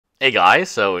Hey guys,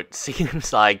 so it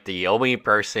seems like the only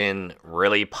person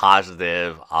really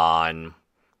positive on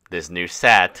this new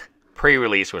set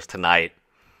pre-release was tonight.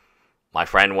 My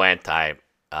friend went, I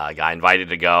got invited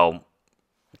to go,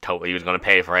 told he was going to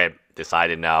pay for it,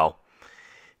 decided no.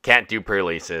 Can't do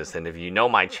pre-releases, and if you know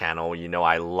my channel, you know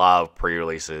I love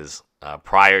pre-releases.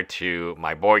 Prior to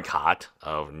my boycott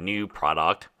of new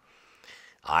product,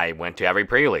 I went to every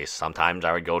pre-release. Sometimes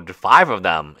I would go to 5 of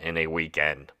them in a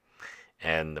weekend.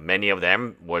 And many of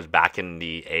them was back in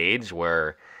the age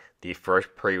where the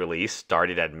first pre-release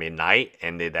started at midnight,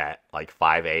 ended at like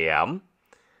 5 a.m.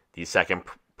 The second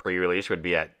pre-release would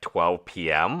be at 12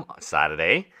 p.m. on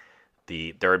Saturday.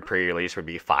 The third pre-release would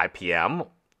be 5 p.m.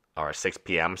 or 6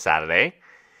 p.m. Saturday.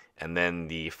 And then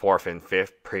the fourth and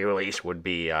fifth pre-release would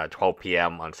be 12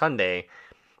 p.m. on Sunday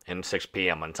and 6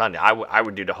 p.m. on Sunday. I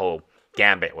would do the whole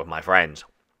gambit with my friends.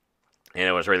 And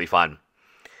it was really fun.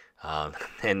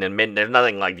 And then there's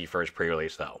nothing like the first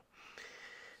pre-release though.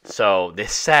 So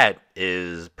this set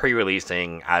is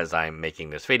pre-releasing as I'm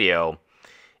making this video,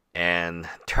 and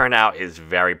turnout is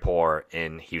very poor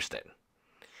in Houston.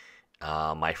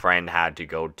 My friend had to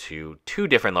go to 2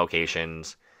 different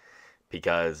locations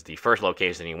because the first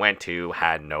location he went to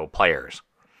had no players.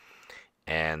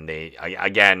 And they,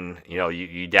 again,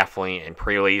 you definitely in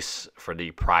pre-release for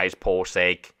the prize pool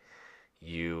sake,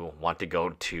 you want to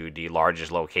go to the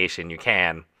largest location you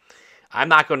can. I'm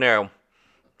not going to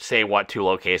say what 2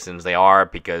 locations they are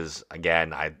because,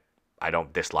 again, I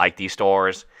don't dislike these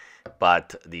stores.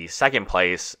 But the second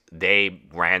place, they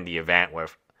ran the event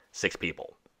with 6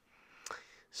 people.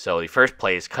 So the first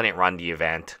place couldn't run the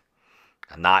event.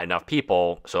 Not enough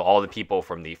people. So all the people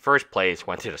from the first place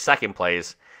went to the second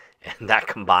place. And that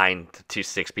combined to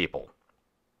 6 people.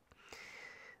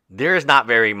 There is not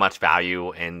very much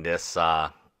value in this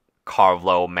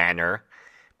Karlov Manor.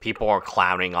 People are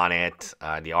clowning on it.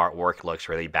 The artwork looks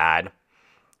really bad.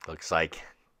 Looks like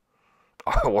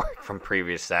artwork from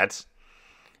previous sets.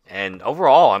 And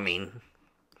overall, I mean,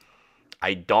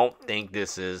 I don't think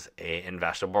this is an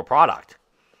investable product.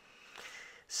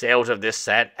 Sales of this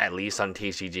set, at least on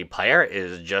TCG Player,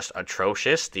 is just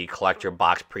atrocious. The collector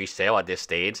box pre-sale at this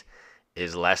stage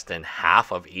is less than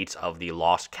half of each of the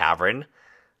Lost Cavern,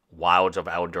 Wilds of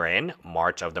Eldraine,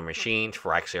 March of the Machines,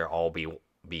 Phyrexia All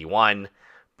B1,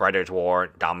 Brothers War,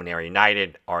 Dominaria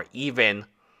United, or even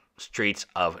Streets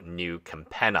of New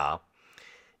Capenna.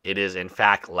 It is in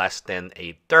fact less than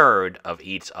a third of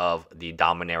each of the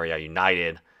Dominaria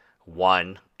United,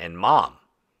 1, and Mom.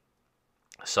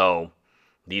 So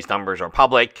these numbers are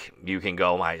public. You can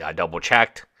go, I double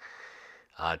checked.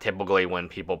 Typically when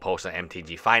people post on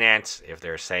MTG Finance, if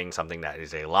they're saying something that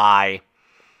is a lie,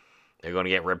 they're going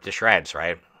to get ripped to shreds,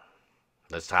 right?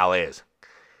 That's how it is.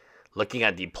 Looking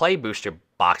at the play booster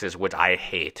boxes, which I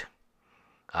hate,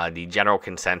 the general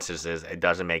consensus is it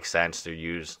doesn't make sense to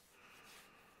use.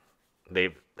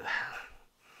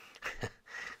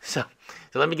 So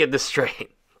let me get this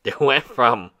straight. They went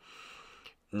from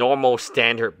normal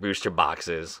standard booster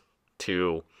boxes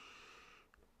to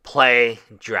play,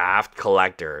 draft,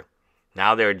 collector.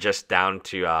 Now they're just down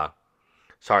to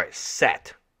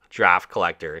set, draft,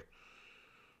 collector.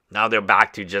 Now they're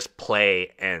back to just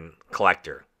play and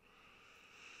collector.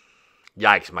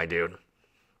 Yikes, my dude.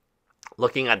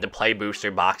 Looking at the play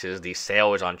booster boxes, the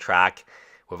sale is on track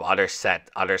with other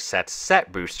sets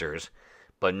set boosters,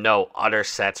 but no, other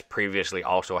sets previously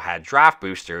also had draft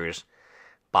boosters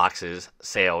boxes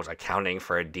sales, accounting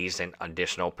for a decent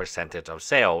additional percentage of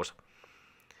sales.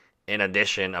 In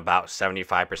addition, about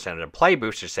 75% of the play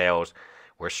booster sales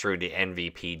were through the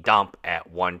MVP dump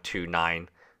at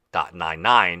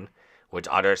 129.99, which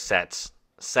other set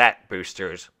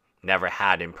boosters never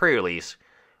had in pre-release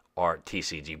or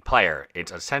TCG Player.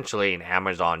 It's essentially an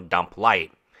Amazon dump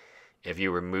light. If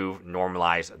you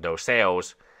normalize those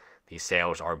sales, these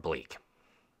sales are bleak.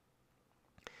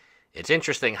 It's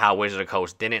interesting how Wizard of the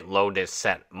Coast didn't load this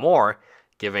set more,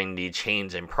 given the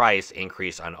change in price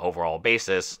increase on overall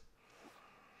basis.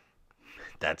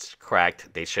 That's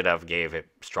correct. They should have gave it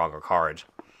stronger cards.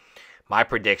 My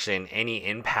prediction, any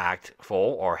impactful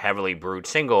or heavily brewed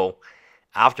single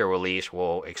after release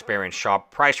will experience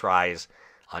sharp price rise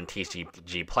on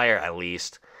TCG Player at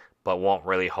least, but won't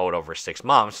really hold over 6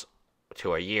 months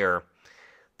to a year,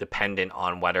 dependent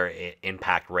on whether it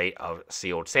impact rate of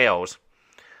sealed sales.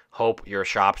 Hope your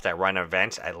shops that run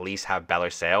events at least have better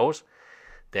sales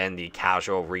than the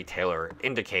casual retailer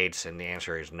indicates, and the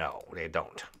answer is no, they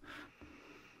don't.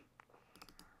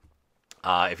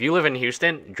 If you live in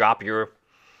Houston,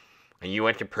 and you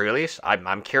went to pre-release,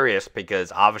 I'm curious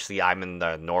because obviously I'm in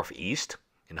the Northeast,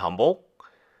 in Humble,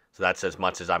 so that's as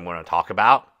much as I'm going to talk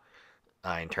about.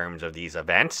 in terms of these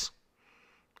events.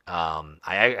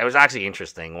 It was actually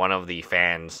interesting. One of the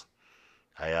fans,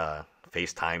 I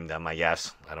FaceTimed them, I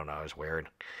guess. I don't know, it was weird.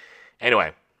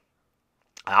 Anyway,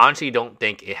 I honestly don't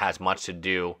think it has much to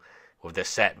do with the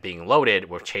set being loaded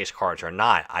with chase cards or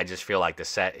not. I just feel like the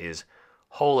set is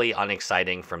wholly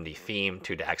unexciting from the theme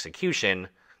to the execution.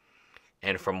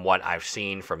 And from what I've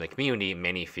seen from the community,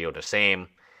 many feel the same.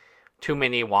 Too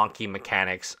many wonky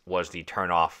mechanics was the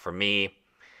turnoff for me.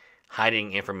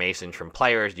 Hiding information from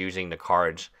players using the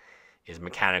cards is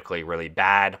mechanically really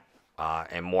bad.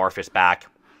 And Morph is back.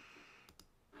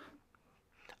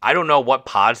 I don't know what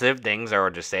positive things there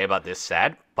are to say about this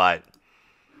set, but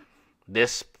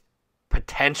this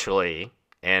potentially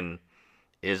and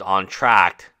is on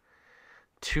track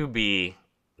to be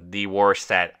the worst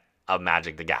set of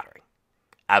Magic the Gathering.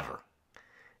 Ever.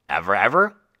 Ever,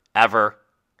 ever, ever,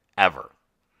 ever.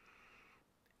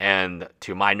 And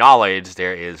to my knowledge,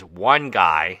 there is one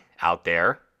guy out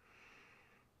there.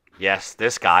 Yes,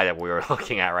 this guy that we are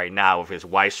looking at right now with his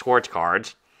Weiss Schwarz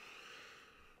cards.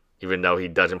 Even though he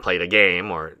doesn't play the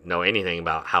game or know anything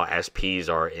about how SPs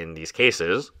are in these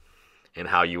cases. And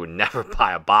how you would never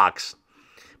buy a box.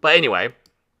 But anyway,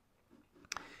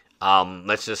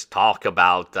 let's just talk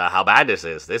about how bad this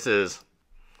is. This is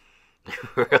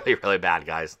really, really bad,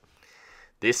 guys.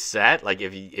 This set, like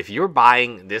if you're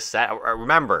buying this set,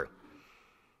 remember,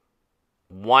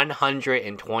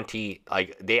 120,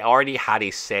 like they already had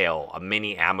a sale, a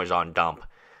mini Amazon dump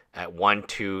at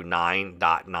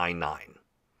 129.99.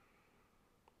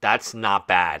 That's not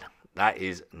bad. That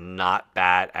is not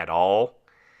bad at all.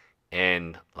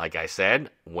 And like I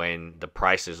said, when the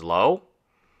price is low,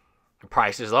 the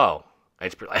price is low.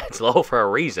 It's low for a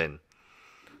reason.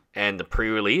 And the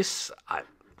pre-release, I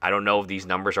don't know if these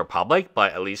numbers are public,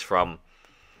 but at least from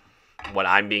what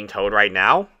I'm being told right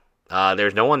now,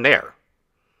 there's no one there.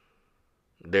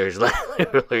 There's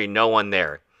literally no one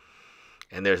there.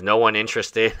 And there's no one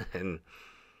interested. And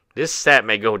this set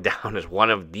may go down as one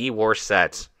of the worst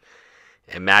sets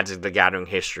in Magic the Gathering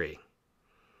history.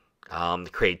 The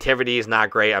creativity is not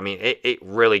great. I mean, it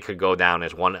really could go down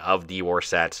as one of the worst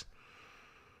sets.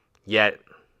 Yet,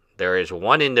 there is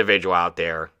one individual out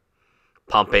there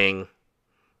pumping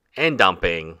and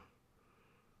dumping.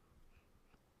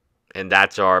 And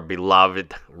that's our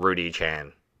beloved Rudy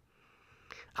Chan.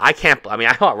 I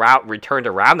thought Return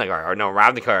to Ravnica, or no,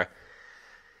 Ravnica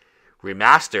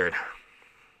Remastered.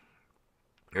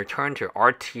 Return to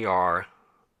RTR,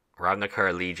 Ravnica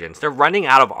Allegiance. They're running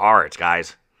out of R's,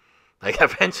 guys. Like,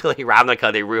 eventually,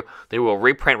 Ravnica, they will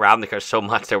reprint Ravnica so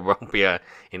much there won't be an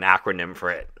acronym for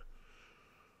it.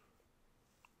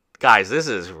 Guys, this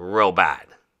is real bad.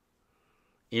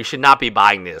 You should not be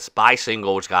buying this. Buy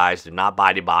singles, guys. Do not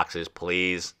buy the boxes,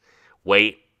 please.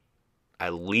 Wait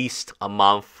at least a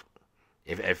month.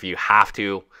 If you have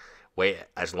to, wait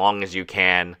as long as you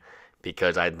can.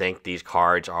 Because I think these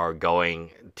cards are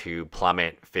going to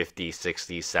plummet 50,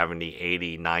 60, 70,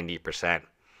 80, 90%.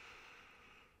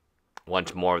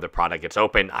 Once more of the product gets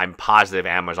open, I'm positive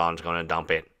Amazon's going to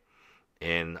dump it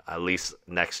in at least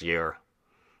next year.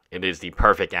 It is the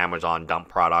perfect Amazon dump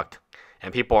product,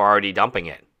 and people are already dumping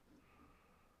it.